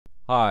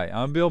Hi,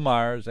 I'm Bill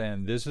Myers,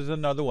 and this is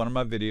another one of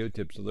my video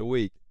tips of the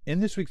week.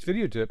 In this week's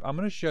video tip, I'm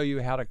going to show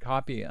you how to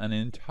copy an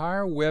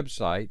entire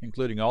website,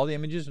 including all the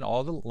images and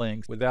all the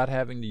links, without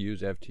having to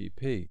use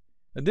FTP.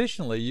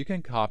 Additionally, you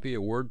can copy a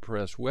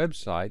WordPress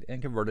website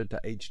and convert it to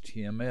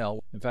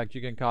HTML. In fact,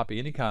 you can copy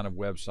any kind of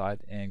website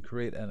and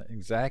create an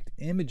exact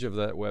image of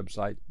that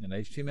website in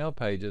HTML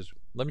pages.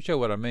 Let me show you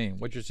what I mean.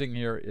 What you're seeing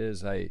here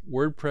is a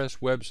WordPress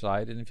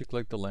website, and if you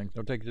click the link,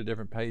 it'll take you to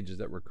different pages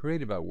that were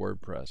created by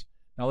WordPress.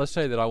 Now let's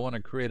say that I want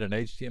to create an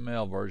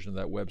HTML version of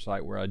that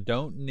website where I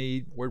don't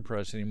need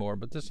WordPress anymore,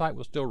 but the site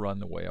will still run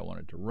the way I want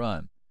it to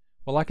run.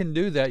 Well, I can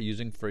do that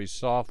using free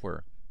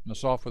software. And the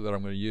software that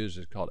I'm going to use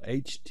is called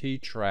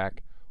HTTrack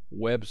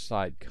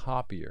Website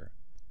Copier.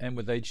 And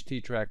with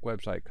HTTrack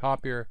Website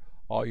Copier,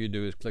 all you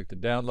do is click the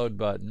download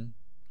button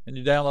and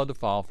you download the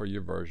file for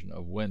your version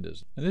of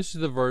Windows. And this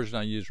is the version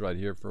I use right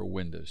here for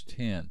Windows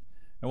 10.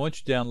 And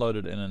once you download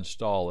it and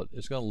install it,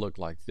 it's going to look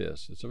like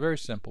this. It's a very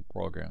simple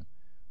program.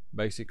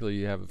 Basically,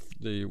 you have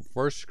the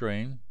first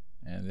screen,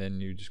 and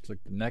then you just click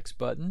the next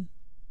button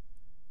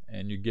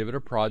and you give it a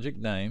project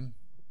name.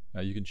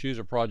 Now you can choose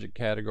a project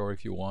category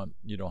if you want.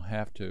 You don't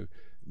have to.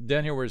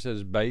 Down here where it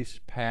says base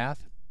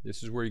path,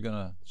 this is where you're going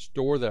to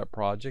store that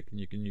project, and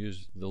you can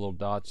use the little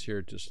dots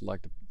here to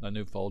select a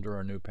new folder or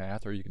a new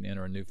path, or you can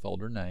enter a new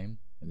folder name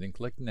and then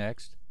click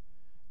next.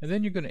 And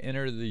then you're going to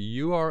enter the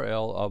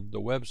URL of the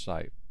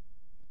website,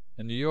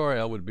 and the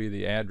URL would be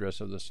the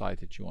address of the site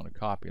that you want to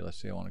copy. Let's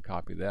say I want to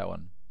copy that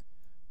one.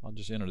 I'll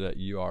just enter that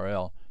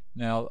URL.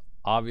 Now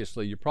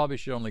obviously you probably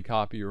should only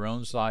copy your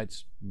own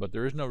sites, but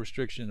there is no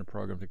restriction in the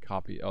program to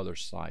copy other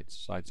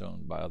sites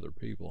owned by other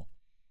people.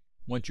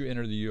 Once you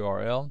enter the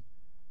URL,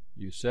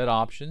 you set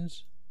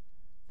options.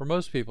 For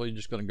most people, you're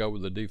just going to go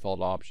with the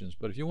default options,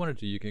 but if you wanted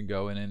to, you can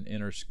go in and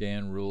enter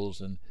scan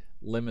rules and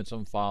limits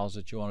on files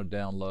that you want to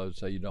download.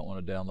 Say you don't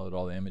want to download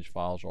all the image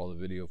files or all the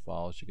video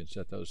files, you can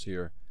set those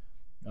here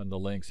on the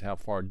links, how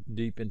far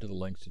deep into the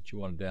links that you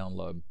want to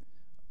download.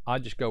 I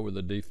just go with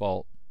the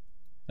default.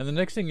 And the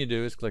next thing you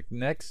do is click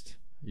next.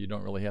 You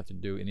don't really have to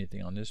do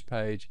anything on this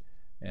page,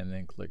 and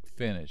then click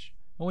finish.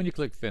 And when you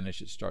click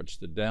finish, it starts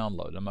to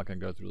download. I'm not going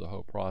to go through the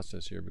whole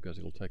process here because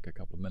it'll take a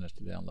couple of minutes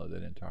to download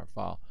that entire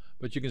file.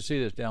 But you can see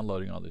that it's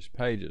downloading all these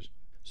pages.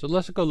 So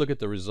let's go look at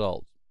the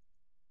results.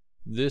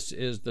 This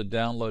is the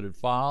downloaded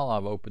file.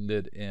 I've opened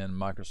it in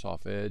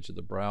Microsoft Edge of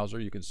the browser.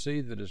 You can see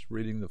that it's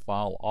reading the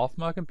file off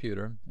my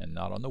computer and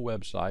not on the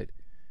website.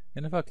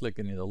 And if I click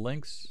any of the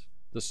links,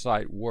 the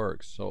site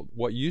works. So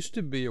what used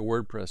to be a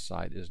WordPress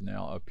site is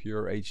now a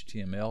pure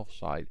HTML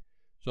site.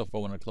 So if I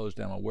want to close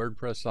down my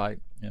WordPress site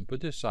and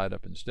put this site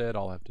up instead,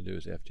 all I have to do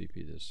is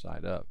FTP this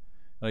site up.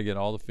 And again,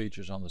 all the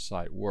features on the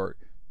site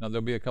work. Now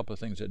there'll be a couple of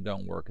things that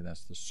don't work, and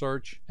that's the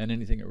search and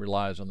anything that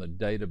relies on the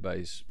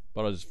database.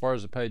 But as far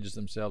as the pages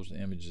themselves and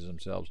the images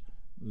themselves,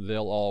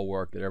 they'll all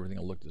work. That everything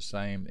will look the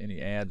same. Any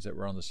ads that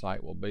were on the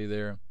site will be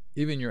there.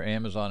 Even your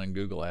Amazon and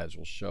Google ads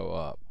will show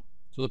up.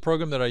 So the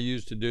program that I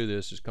use to do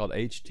this is called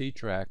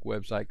HTTrack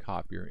Website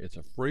Copier. It's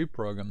a free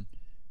program.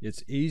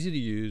 It's easy to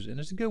use, and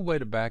it's a good way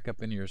to back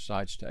up any of your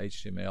sites to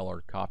HTML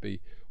or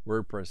copy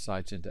WordPress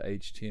sites into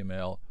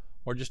HTML,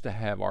 or just to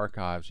have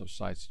archives of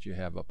sites that you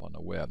have up on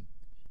the web.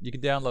 You can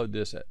download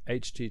this at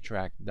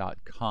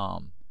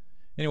httrack.com.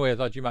 Anyway, I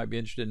thought you might be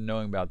interested in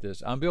knowing about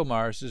this. I'm Bill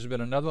Myers. This has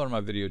been another one of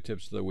my video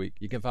tips of the week.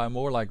 You can find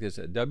more like this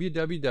at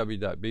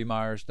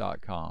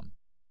www.bmyers.com.